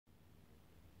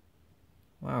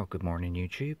Well, good morning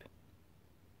YouTube.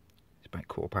 It's about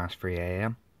 3:15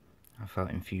 AM. I felt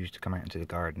infused to come out into the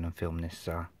garden and film this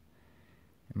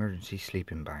emergency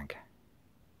sleeping bag.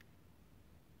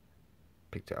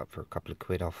 Picked it up for a couple of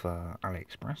quid off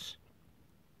AliExpress.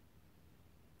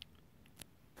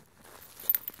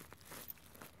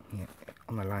 Yeah,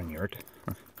 on the lanyard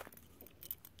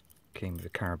came with a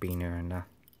carabiner and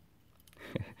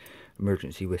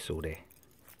emergency whistle there.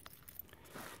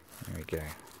 There we go.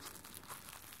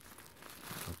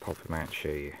 I'll pop them out and show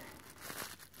you.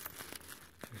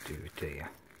 Let's do with the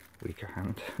weaker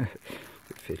hand. A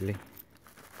bit fiddly.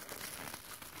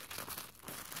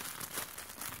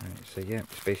 Right, so yeah,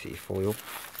 it's basically foil. A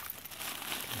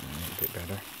little bit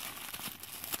better.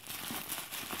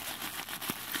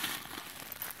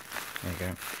 There you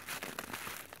go.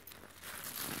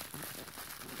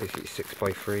 Basically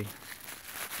 6x3.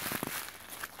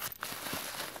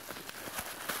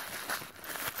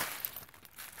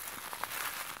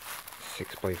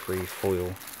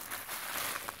 Foil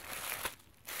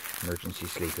emergency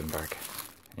sleeping bag.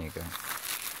 There you go.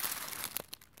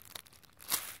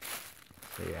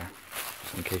 So yeah,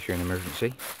 just in case you're in an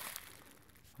emergency,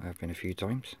 I've been a few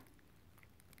times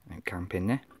out camping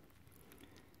there.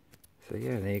 So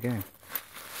yeah, there you go.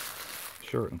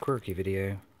 Short and quirky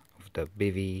video of the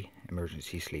Bivvy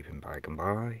emergency sleeping bag, and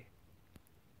bye.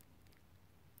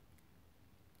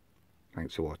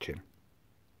 Thanks for watching.